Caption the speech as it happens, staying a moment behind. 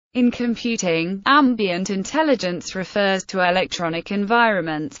In computing, ambient intelligence refers to electronic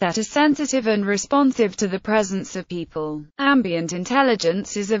environments that are sensitive and responsive to the presence of people. Ambient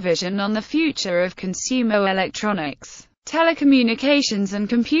intelligence is a vision on the future of consumer electronics, telecommunications and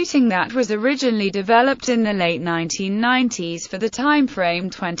computing that was originally developed in the late 1990s for the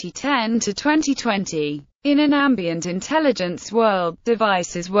timeframe 2010 to 2020. In an ambient intelligence world,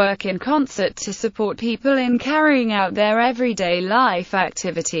 devices work in concert to support people in carrying out their everyday life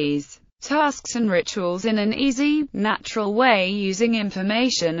activities, tasks and rituals in an easy, natural way using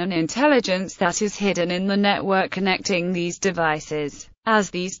information and intelligence that is hidden in the network connecting these devices. As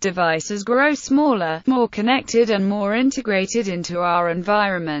these devices grow smaller, more connected and more integrated into our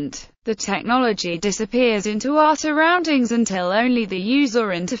environment, the technology disappears into our surroundings until only the user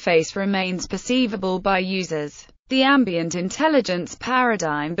interface remains perceivable by users. The ambient intelligence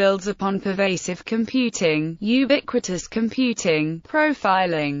paradigm builds upon pervasive computing, ubiquitous computing,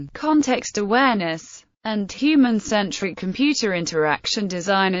 profiling, context awareness, and human-centric computer interaction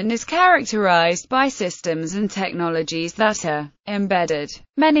design and is characterized by systems and technologies that are embedded.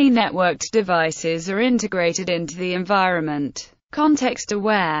 Many networked devices are integrated into the environment.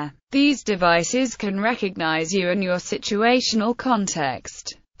 Context-aware. These devices can recognize you and your situational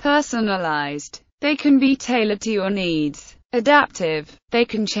context. Personalized. They can be tailored to your needs. Adaptive. They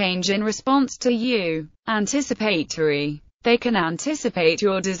can change in response to you. Anticipatory. They can anticipate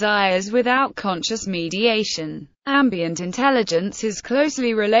your desires without conscious mediation. Ambient intelligence is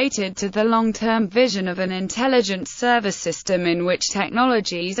closely related to the long-term vision of an intelligent service system in which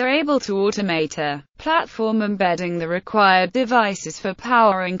technologies are able to automate a platform embedding the required devices for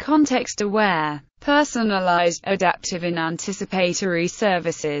powering context-aware, personalized, adaptive and anticipatory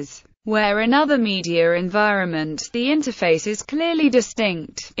services. Where in other media environment, the interface is clearly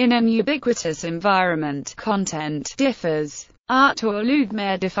distinct. In an ubiquitous environment, content differs.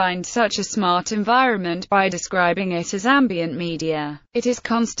 Waldner defined such a smart environment by describing it as ambient media. It is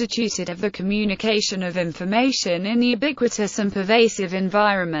constituted of the communication of information in ubiquitous and pervasive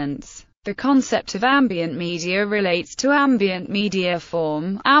environments. The concept of ambient media relates to ambient media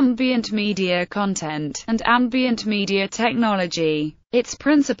form, ambient media content, and ambient media technology. Its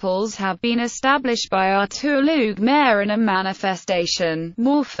principles have been established by Waldner in a manifestation,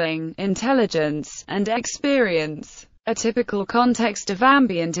 morphing, intelligence, and experience. A typical context of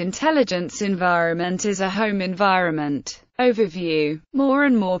ambient intelligence environment is a home environment. Overview. More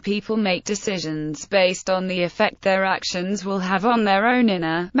and more people make decisions based on the effect their actions will have on their own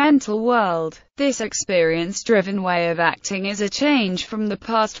inner, mental world. This experience-driven way of acting is a change from the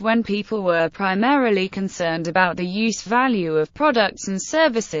past when people were primarily concerned about the use value of products and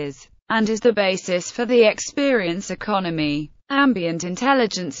services, and is the basis for the experience economy. Ambient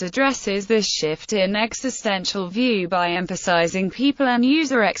intelligence addresses this shift in existential view by emphasizing people and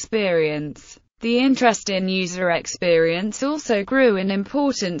user experience. The interest in user experience also grew in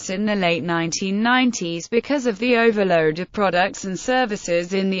importance in the late 1990s because of the overload of products and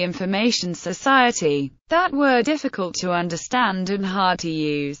services in the information society that were difficult to understand and hard to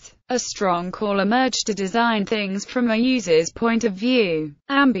use. A strong call emerged to design things from a user's point of view.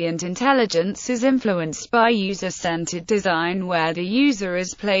 Ambient intelligence is influenced by user-centered design where the user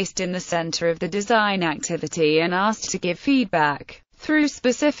is placed in the center of the design activity and asked to give feedback through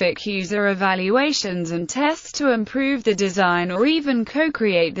specific user evaluations and tests to improve the design or even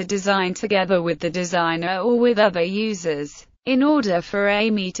co-create the design together with the designer or with other users. In order for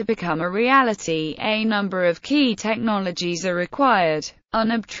AMI to become a reality, a number of key technologies are required.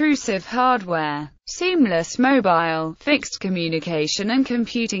 Unobtrusive hardware, seamless mobile, fixed communication and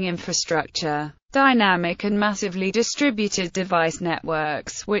computing infrastructure, dynamic and massively distributed device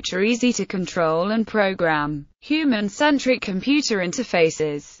networks, which are easy to control and program, human-centric computer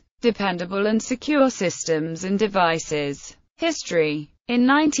interfaces, dependable and secure systems and devices. History. In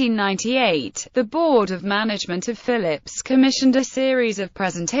 1998, the Board of Management of Philips commissioned a series of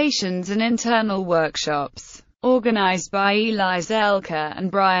presentations and internal workshops, organized by Eli Zelka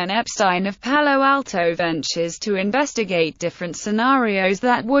and Brian Epstein of Palo Alto Ventures to investigate different scenarios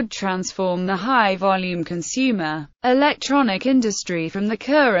that would transform the high-volume consumer electronic industry from the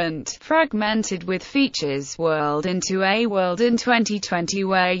current, fragmented with features world into a world in 2020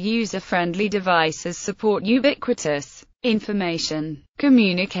 where user-friendly devices support ubiquitous information,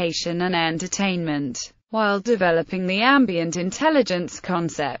 communication and entertainment. While developing the ambient intelligence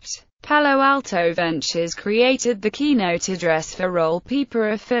concept, Palo Alto Ventures created the keynote address for Roll Pieper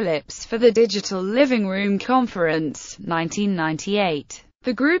of Philips for the Digital Living Room Conference, 1998.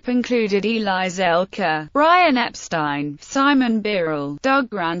 The group included Eli Zelka, Brian Epstein, Simon Birrell,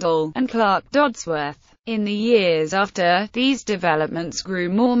 Doug Randall, and Clark Dodsworth. In the years after, these developments grew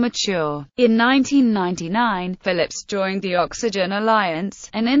more mature. In 1999, Philips joined the Oxygen Alliance,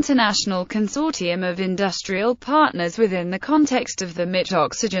 an international consortium of industrial partners within the context of the MIT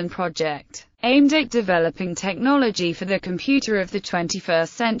Oxygen project, aimed at developing technology for the computer of the 21st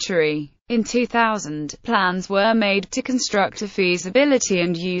century. In 2000, plans were made to construct a feasibility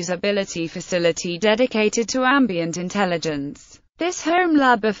and usability facility dedicated to ambient intelligence. This home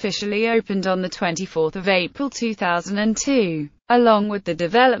lab officially opened on 24 April 2002. Along with the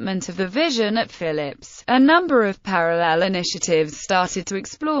development of the vision at Philips, a number of parallel initiatives started to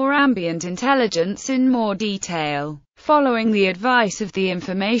explore ambient intelligence in more detail. Following the advice of the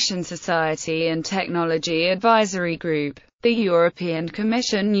Information Society and Technology Advisory Group, the European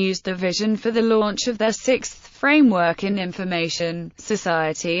Commission used the vision for the launch of their sixth framework in information,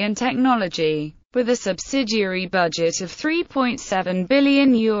 society and technology. With a subsidiary budget of €3.7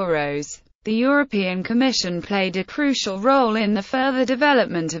 billion, the European Commission played a crucial role in the further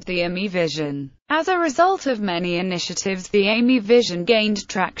development of the AMI vision. As a result of many initiatives, the AMI vision gained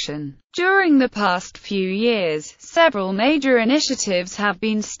traction. During the past few years, several major initiatives have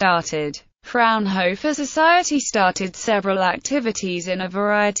been started. Fraunhofer Society started several activities in a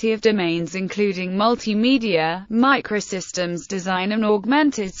variety of domains including multimedia, microsystems design and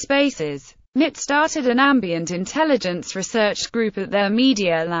augmented spaces. MIT started an ambient intelligence research group at their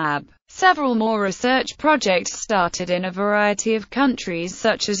Media Lab. Several more research projects started in a variety of countries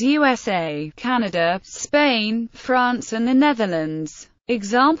such as USA, Canada, Spain, France and the Netherlands.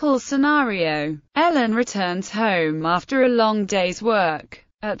 Example scenario: Ellen returns home after a long day's work.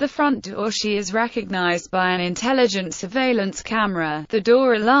 At the front door she is recognized by an intelligent surveillance camera, the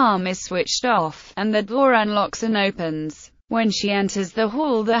door alarm is switched off, and the door unlocks and opens. When she enters the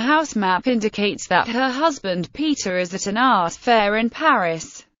hall, the house map indicates that her husband Peter is at an art fair in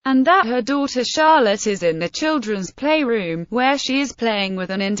Paris, and that her daughter Charlotte is in the children's playroom, where she is playing with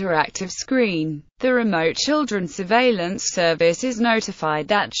an interactive screen. The remote children's surveillance service is notified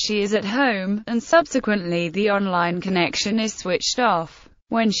that she is at home, and subsequently the online connection is switched off.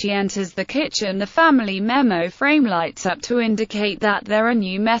 When she enters the kitchen, the family memo frame lights up to indicate that there are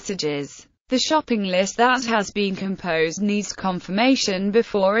new messages. The shopping list that has been composed needs confirmation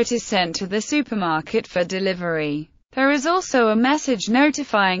before it is sent to the supermarket for delivery. There is also a message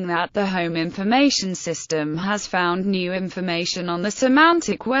notifying that the home information system has found new information on the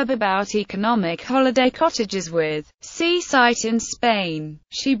semantic web about economic holiday cottages with seaside in Spain.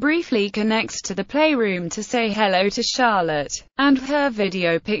 She briefly connects to the playroom to say hello to Charlotte, and her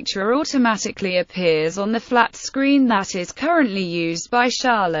video picture automatically appears on the flat screen that is currently used by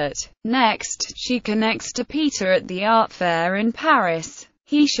Charlotte. Next, she connects to Peter at the art fair in Paris.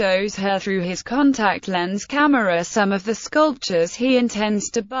 He shows her through his contact lens camera some of the sculptures he intends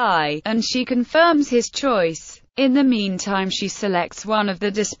to buy, and she confirms his choice. In the meantime, she selects one of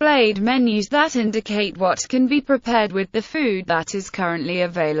the displayed menus that indicate what can be prepared with the food that is currently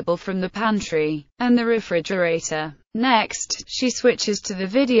available from the pantry and the refrigerator. Next, she switches to the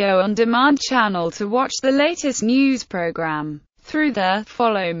video on demand channel to watch the latest news program. Through the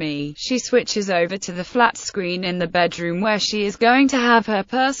Follow Me, she switches over to the flat screen in the bedroom where she is going to have her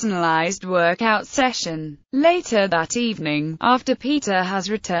personalized workout session. Later that evening, after Peter has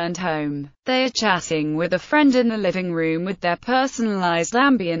returned home, they are chatting with a friend in the living room with their personalized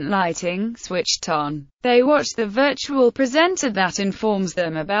ambient lighting switched on. They watch the virtual presenter that informs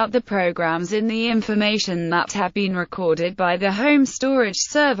them about the programs in the information that have been recorded by the home storage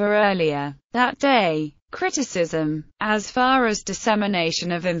server earlier that day. Criticism. As far as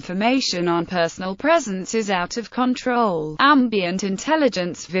dissemination of information on personal presence is out of control, ambient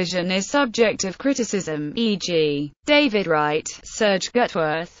intelligence vision is subject of criticism, e.g., David Wright, Serge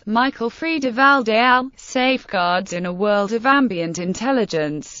Gutworth, Michael Friede-Valdeal, Safeguards in a World of Ambient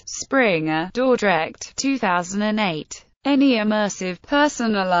Intelligence, Springer, Dordrecht, 2008. Any immersive,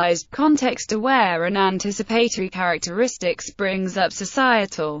 personalized, context-aware and anticipatory characteristics brings up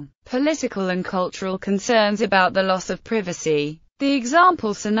societal, political and cultural concerns about the loss of privacy. The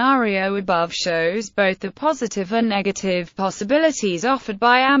example scenario above shows both the positive and negative possibilities offered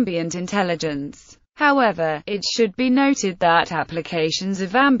by ambient intelligence. However, it should be noted that applications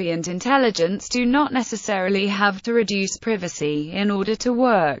of ambient intelligence do not necessarily have to reduce privacy in order to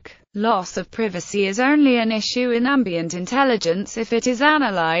work. Loss of privacy is only an issue in ambient intelligence if it is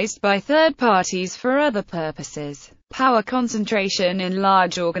analyzed by third parties for other purposes. Power concentration in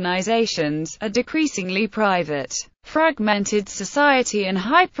large organizations, a decreasingly private, fragmented society and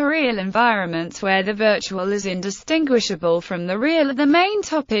hyperreal environments where the virtual is indistinguishable from the real are the main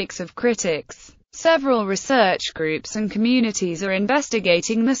topics of critics. Several research groups and communities are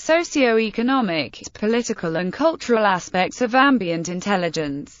investigating the socio-economic, political and cultural aspects of ambient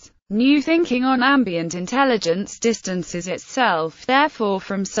intelligence. New thinking on ambient intelligence distances itself, therefore,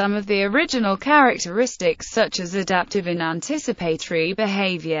 from some of the original characteristics such as adaptive and anticipatory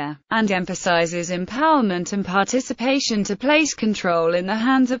behavior, and emphasizes empowerment and participation to place control in the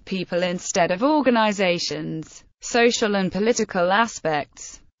hands of people instead of organizations. Social and political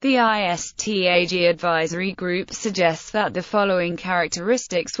aspects. The ISTAG advisory group suggests that the following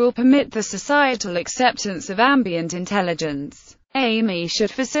characteristics will permit the societal acceptance of ambient intelligence. AMI should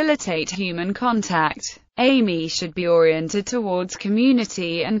facilitate human contact. AMI should be oriented towards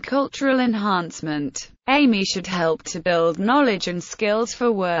community and cultural enhancement. AMI should help to build knowledge and skills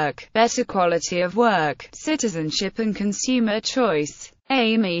for work, better quality of work, citizenship and consumer choice.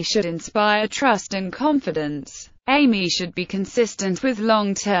 AMI should inspire trust and confidence. AMI should be consistent with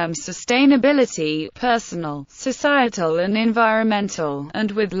long-term sustainability, personal, societal and environmental,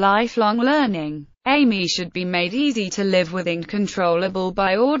 and with lifelong learning. AMI should be made easy to live with and controllable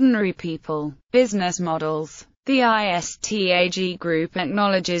by ordinary people. Business models. The ISTAG group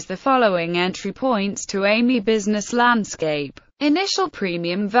acknowledges the following entry points to AMI business landscape. Initial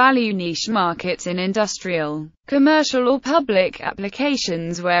premium value niche markets in industrial, commercial or public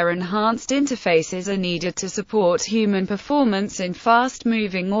applications where enhanced interfaces are needed to support human performance in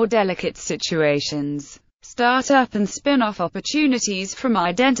fast-moving or delicate situations. Startup and spin-off opportunities from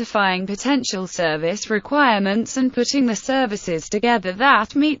identifying potential service requirements and putting the services together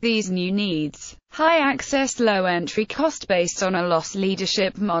that meet these new needs. High access, low entry cost based on a loss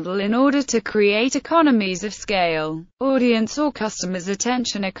leadership model in order to create economies of scale. Audience or customers'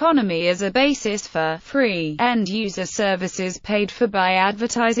 attention economy as a basis for free end-user services paid for by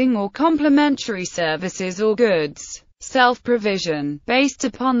advertising or complementary services or goods. Self-provision, based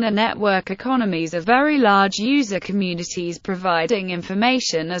upon the network economies of very large user communities providing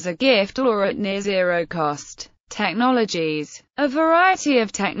information as a gift or at near zero cost. Technologies. A variety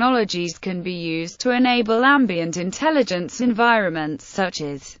of technologies can be used to enable ambient intelligence environments such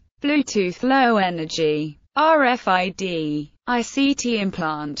as Bluetooth Low Energy, RFID, ICT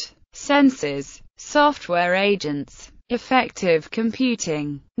implant, sensors, software agents, effective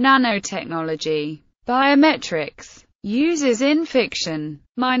computing, nanotechnology, biometrics. Uses in fiction.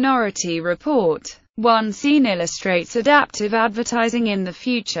 Minority Report. One scene illustrates adaptive advertising in the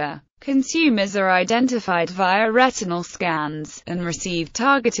future. Consumers are identified via retinal scans, and receive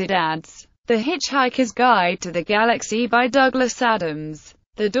targeted ads. The Hitchhiker's Guide to the Galaxy by Douglas Adams.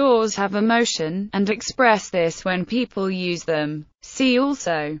 The doors have emotion, and express this when people use them. See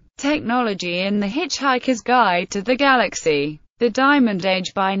also, Technology in the Hitchhiker's Guide to the Galaxy. The Diamond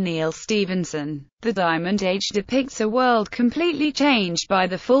Age by Neil Stephenson. The Diamond Age depicts a world completely changed by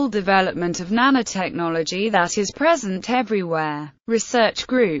the full development of nanotechnology that is present everywhere. Research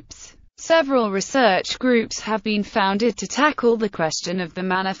groups. Several research groups have been founded to tackle the question of the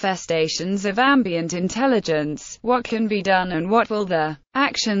manifestations of ambient intelligence, what can be done and what will the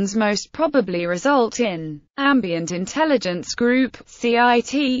actions most probably result in. Ambient Intelligence Group,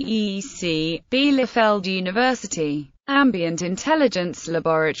 CITEC, Bielefeld University. Ambient Intelligence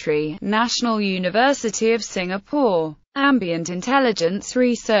Laboratory, National University of Singapore. Ambient Intelligence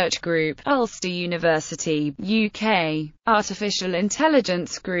Research Group, Ulster University, UK. Artificial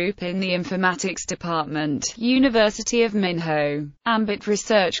Intelligence Group in the Informatics Department, University of Minho. Ambit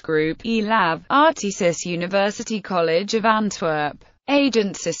Research Group, eLab, Artesis University College of Antwerp.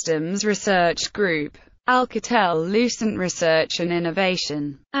 Agent Systems Research Group, Alcatel Lucent Research and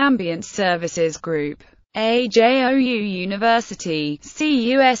Innovation. Ambient Services Group, AJOU University,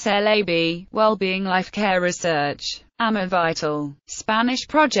 CUSLAB, Wellbeing Life Care Research. AmaVital, Spanish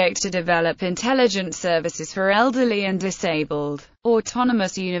project to develop intelligent services for elderly and disabled.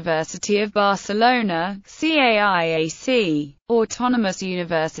 Autonomous University of Barcelona, CAIAC. Autonomous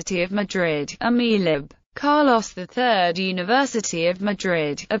University of Madrid, AMILIB. Carlos III University of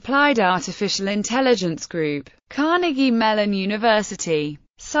Madrid, Applied Artificial Intelligence Group. Carnegie Mellon University.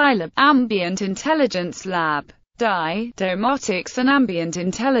 Scilab, Ambient Intelligence Lab. DI, Domotics and Ambient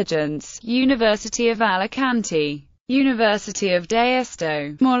Intelligence, University of Alicante. University of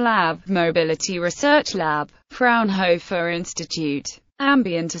Deusto, Morlab, Mobility Research Lab. Fraunhofer Institute.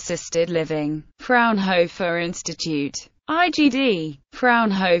 Ambient Assisted Living. Fraunhofer Institute. IGD.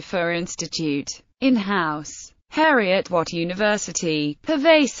 Fraunhofer Institute. In-house. Heriot-Watt University,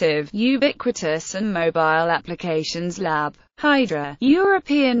 Pervasive, Ubiquitous and Mobile Applications Lab. Hydra,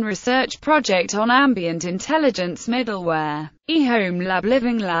 European Research Project on Ambient Intelligence Middleware. eHome Lab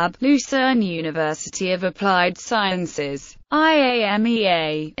Living Lab, Lucerne University of Applied Sciences.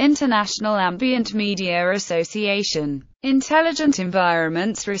 IAMEA, International Ambient Media Association. Intelligent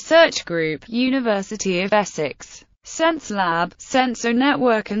Environments Research Group, University of Essex. Sense Lab, Sensor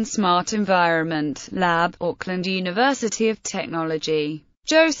Network and Smart Environment Lab, Auckland University of Technology.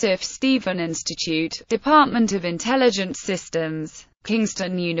 Joseph Stephen Institute, Department of Intelligent Systems.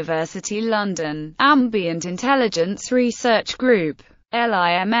 Kingston University London, Ambient Intelligence Research Group.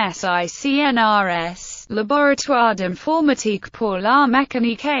 LIMSICNRS, Laboratoire d'informatique pour la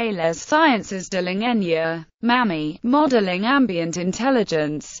mécanique et les sciences de l'ingénieur, MAMI, Modeling Ambient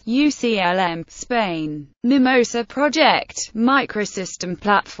Intelligence, UCLM, Spain. Mimosa Project, Microsystem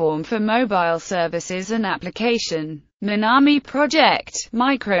Platform for Mobile Services and Application. Minami Project,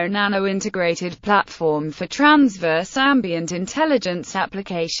 Micro-Nano Integrated Platform for Transverse Ambient Intelligence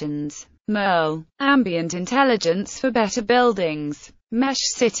Applications. MERL, Ambient Intelligence for Better Buildings. Mesh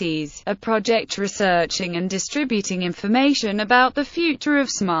Cities, a project researching and distributing information about the future of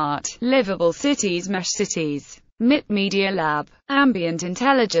smart, livable cities. Mesh Cities. MIT Media Lab, Ambient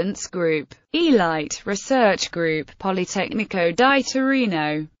Intelligence Group, eLight Research Group, Politecnico di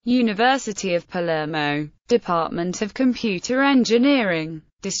Torino, University of Palermo, Department of Computer Engineering,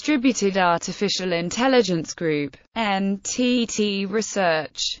 Distributed Artificial Intelligence Group, NTT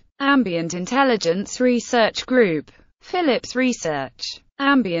Research, Ambient Intelligence Research Group, Philips Research,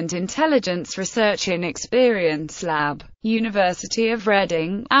 Ambient Intelligence Research and Experience Lab, University of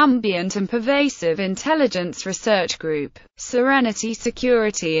Reading, Ambient and Pervasive Intelligence Research Group, Serenity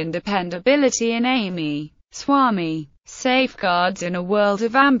Security and Dependability in Amy Swami, Safeguards in a World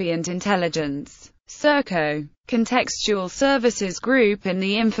of Ambient Intelligence, CERCO, Contextual Services Group in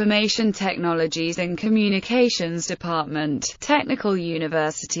the Information Technologies and Communications Department, Technical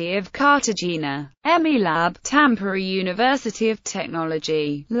University of Cartagena, EMI Lab, Tampere University of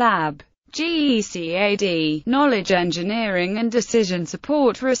Technology, Lab, GECAD, Knowledge Engineering and Decision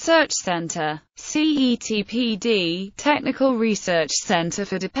Support Research Center, CETPD, Technical Research Center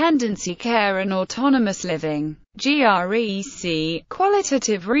for Dependency Care and Autonomous Living, GREC,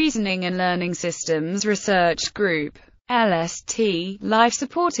 Qualitative Reasoning and Learning Systems Research Group, LST, Life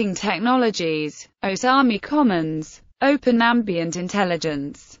Supporting Technologies, Osami Commons, Open Ambient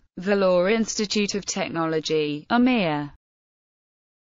Intelligence, Valour Institute of Technology, AMIR.